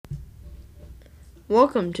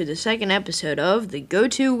Welcome to the second episode of the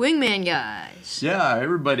Go-To Wingman Guys. Yeah,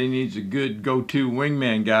 everybody needs a good go-to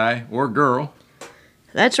wingman guy or girl.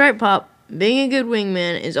 That's right, Pop. Being a good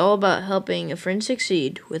wingman is all about helping a friend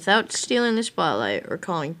succeed without stealing the spotlight or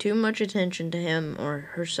calling too much attention to him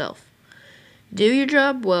or herself. Do your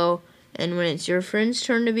job well, and when it's your friend's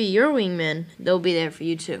turn to be your wingman, they'll be there for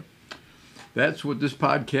you too. That's what this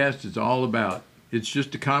podcast is all about. It's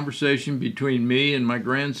just a conversation between me and my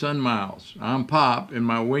grandson Miles. I'm Pop, and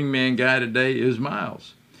my wingman guy today is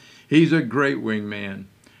Miles. He's a great wingman.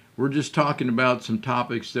 We're just talking about some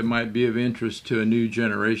topics that might be of interest to a new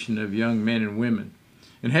generation of young men and women.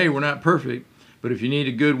 And hey, we're not perfect, but if you need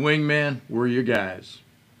a good wingman, we're your guys.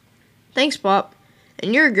 Thanks, Pop.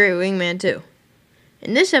 And you're a great wingman too.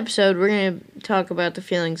 In this episode, we're going to talk about the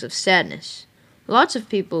feelings of sadness. Lots of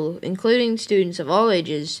people, including students of all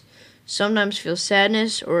ages, sometimes feel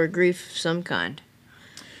sadness or grief of some kind.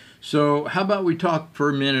 So how about we talk for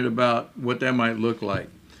a minute about what that might look like?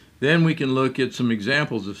 Then we can look at some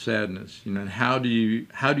examples of sadness. And how do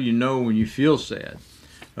you know when you feel sad?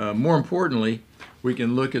 More importantly, we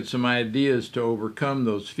can look at some ideas to overcome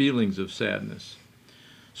those feelings of sadness.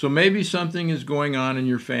 So maybe something is going on in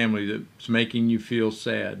your family that's making you feel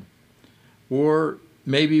sad, or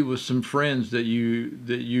maybe with some friends that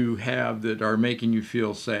you have that are making you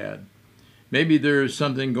feel sad. Maybe there's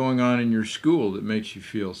something going on in your school that makes you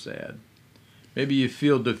feel sad. Maybe you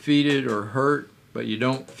feel defeated or hurt, but you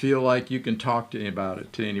don't feel like you can talk about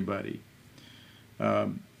it to anybody.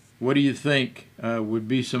 What do you think would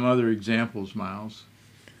be some other examples, Miles?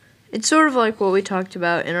 It's sort of like what we talked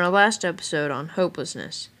about in our last episode on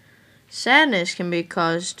hopelessness. Sadness can be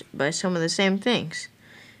caused by some of the same things.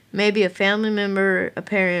 Maybe a family member, a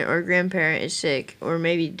parent, or a grandparent is sick, or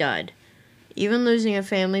maybe died. Even losing a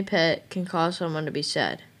family pet can cause someone to be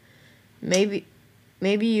sad. Maybe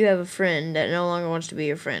you have a friend that no longer wants to be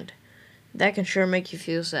your friend. That can sure make you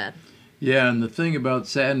feel sad. Yeah, and the thing about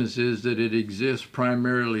sadness is that it exists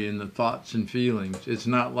primarily in the thoughts and feelings. It's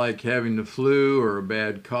not like having the flu or a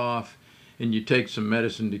bad cough and you take some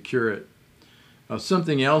medicine to cure it.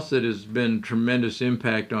 Something else that has been a tremendous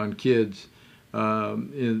impact on kids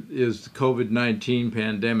is the COVID-19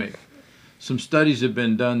 pandemic. Some studies have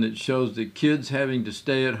been done that shows that kids having to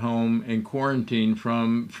stay at home and quarantine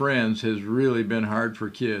from friends has really been hard for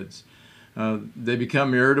kids. They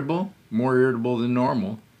become irritable, more irritable than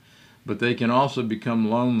normal, but they can also become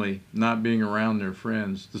lonely, not being around their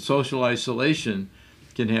friends. The social isolation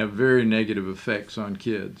can have very negative effects on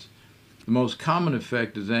kids. The most common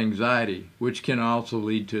effect is anxiety, which can also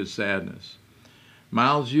lead to sadness.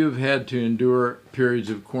 Miles, you've had to endure periods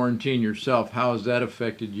of quarantine yourself. How has that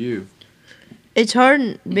affected you? It's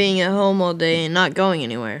hard being at home all day and not going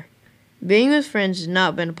anywhere. Being with friends has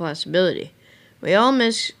not been a possibility. We all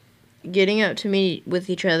miss getting out to meet with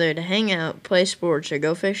each other to hang out, play sports, or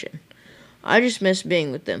go fishing. I just miss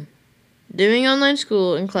being with them. Doing online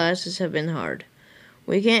school and classes have been hard.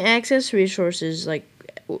 We can't access resources like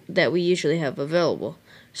that we usually have available.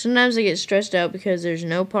 Sometimes I get stressed out because there's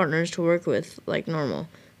no partners to work with like normal.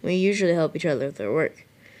 We usually help each other with our work.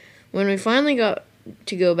 When we finally got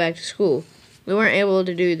to go back to school, we weren't able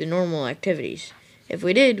to do the normal activities. If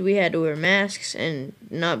we did, we had to wear masks and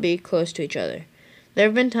not be close to each other. There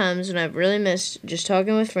have been times when I've really missed just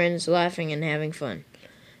talking with friends, laughing, and having fun.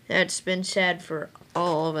 That's been sad for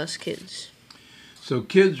all of us kids. So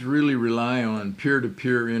kids really rely on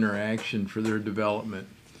peer-to-peer interaction for their development.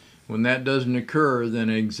 When that doesn't occur,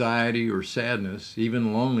 then anxiety or sadness,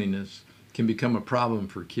 even loneliness, can become a problem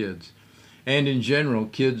for kids. And in general,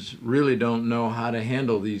 kids really don't know how to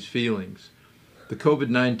handle these feelings. The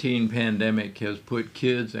COVID-19 pandemic has put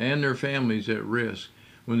kids and their families at risk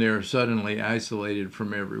when they are suddenly isolated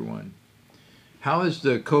from everyone. How has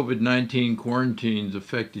the COVID-19 quarantines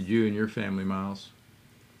affected you and your family, Miles?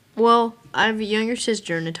 Well, I have a younger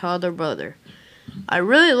sister and a toddler brother. I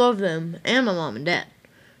really love them and my mom and dad.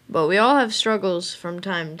 But we all have struggles from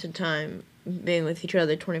time to time being with each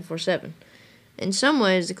other 24/7. In some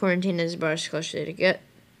ways, the quarantine has brought us closer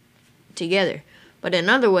together. But in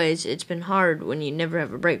other ways, it's been hard when you never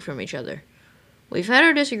have a break from each other. We've had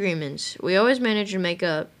our disagreements. We always manage to make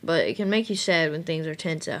up, but it can make you sad when things are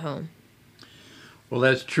tense at home. Well,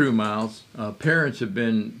 that's true, Miles. Parents have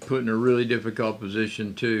been put in a really difficult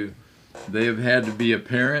position, too. They have had to be a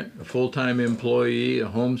parent, a full-time employee, a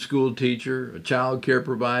homeschool teacher, a child care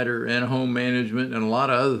provider, and home management, and a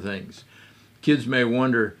lot of other things. Kids may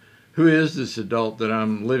wonder, who is this adult that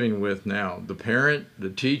I'm living with now? The parent, the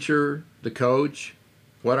teacher, the coach?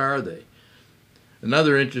 What are they?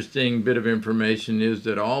 Another interesting bit of information is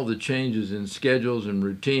that all the changes in schedules and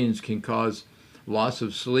routines can cause loss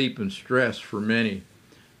of sleep, and stress for many.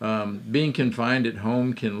 Being confined at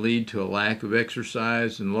home can lead to a lack of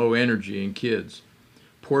exercise and low energy in kids.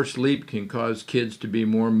 Poor sleep can cause kids to be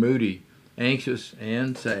more moody, anxious,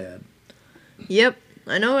 and sad. Yep,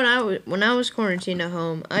 I know when I was quarantined at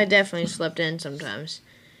home, I definitely slept in sometimes.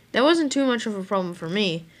 That wasn't too much of a problem for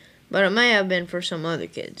me, but it may have been for some other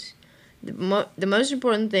kids. The most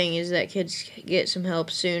important thing is that kids get some help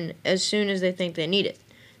as soon as they think they need it.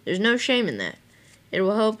 There's no shame in that. It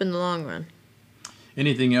will help in the long run.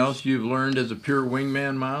 Anything else you've learned as a pure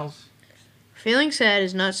wingman, Miles? Feeling sad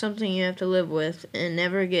is not something you have to live with and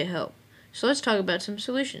never get help. So let's talk about some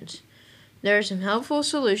solutions. There are some helpful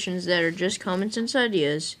solutions that are just common sense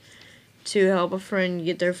ideas to help a friend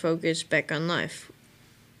get their focus back on life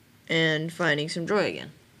and finding some joy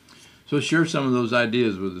again. So share some of those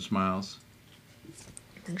ideas with us, Miles.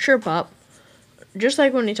 Sure, Pop. Just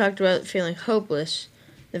like when we talked about feeling hopeless,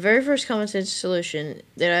 the very first common sense solution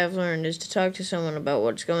that I've learned is to talk to someone about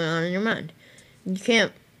what's going on in your mind.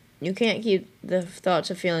 You can't keep the thoughts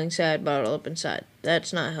of feeling sad bottled up inside.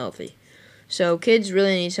 That's not healthy. So kids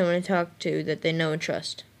really need someone to talk to that they know and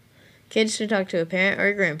trust. Kids can talk to a parent or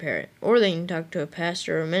a grandparent, or they can talk to a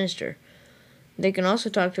pastor or a minister. They can also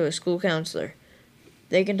talk to a school counselor.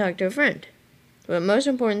 They can talk to a friend. But the most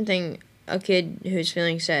important thing a kid who's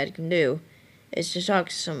feeling sad can do is to talk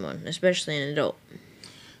to someone, especially an adult.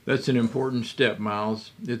 That's an important step,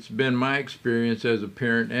 Miles. It's been my experience as a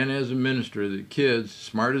parent and as a minister that kids,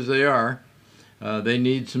 smart as they are, they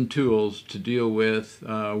need some tools to deal with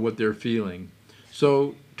what they're feeling.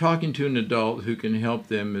 So talking to an adult who can help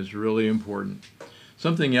them is really important.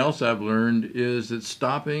 Something else I've learned is that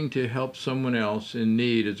stopping to help someone else in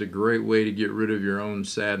need is a great way to get rid of your own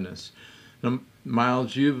sadness. Now,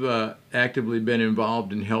 Miles, you've actively been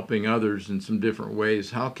involved in helping others in some different ways.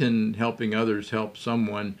 How can helping others help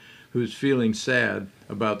someone who's feeling sad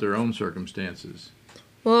about their own circumstances?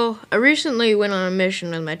 Well, I recently went on a mission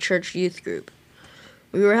with my church youth group.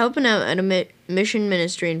 We were helping out at a mission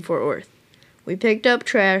ministry in Fort Worth. We picked up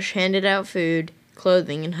trash, handed out food,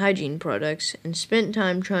 clothing, and hygiene products, and spent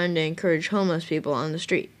time trying to encourage homeless people on the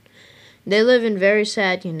street. They live in very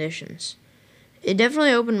sad conditions. It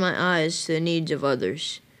definitely opened my eyes to the needs of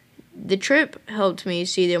others. The trip helped me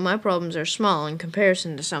see that my problems are small in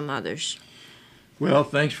comparison to some others. Well,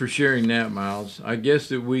 thanks for sharing that, Miles. I guess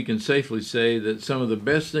that we can safely say that some of the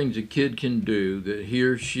best things a kid can do, that he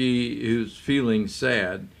or she who's feeling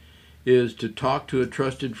sad, is to talk to a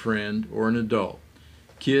trusted friend or an adult.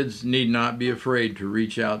 Kids need not be afraid to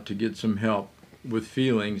reach out to get some help with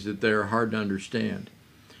feelings that they are hard to understand.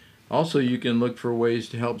 Also, you can look for ways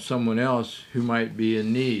to help someone else who might be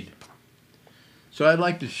in need. So I'd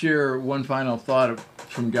like to share one final thought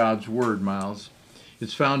from God's Word, Miles.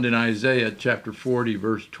 It's found in Isaiah chapter 40,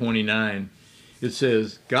 verse 29. It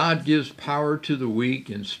says, God gives power to the weak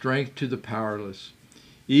and strength to the powerless.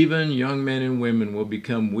 Even young men and women will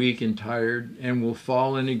become weak and tired and will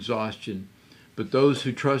fall in exhaustion. But those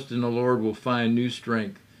who trust in the Lord will find new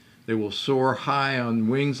strength. They will soar high on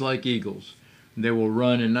wings like eagles. They will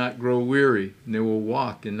run and not grow weary, and they will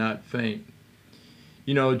walk and not faint.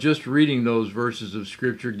 You know, just reading those verses of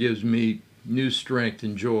Scripture gives me new strength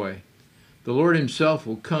and joy. The Lord Himself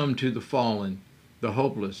will come to the fallen, the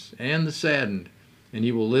hopeless, and the saddened, and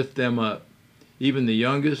He will lift them up. Even the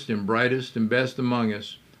youngest and brightest and best among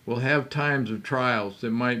us will have times of trials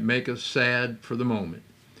that might make us sad for the moment.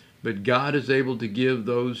 But God is able to give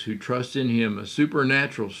those who trust in Him a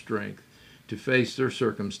supernatural strength to face their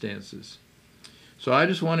circumstances. So I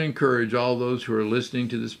just want to encourage all those who are listening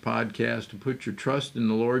to this podcast to put your trust in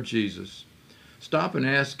the Lord Jesus. Stop and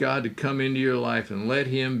ask God to come into your life and let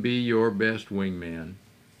Him be your best wingman.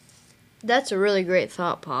 That's a really great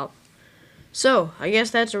thought, Pop. So, I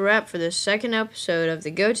guess that's a wrap for this second episode of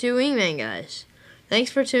the Go-To Wingman Guys.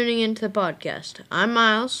 Thanks for tuning into the podcast. I'm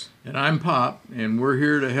Miles. And I'm Pop, and we're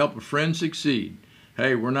here to help a friend succeed.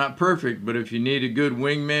 Hey, we're not perfect, but if you need a good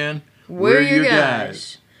wingman, we're your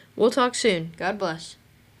guys. We'll talk soon. God bless.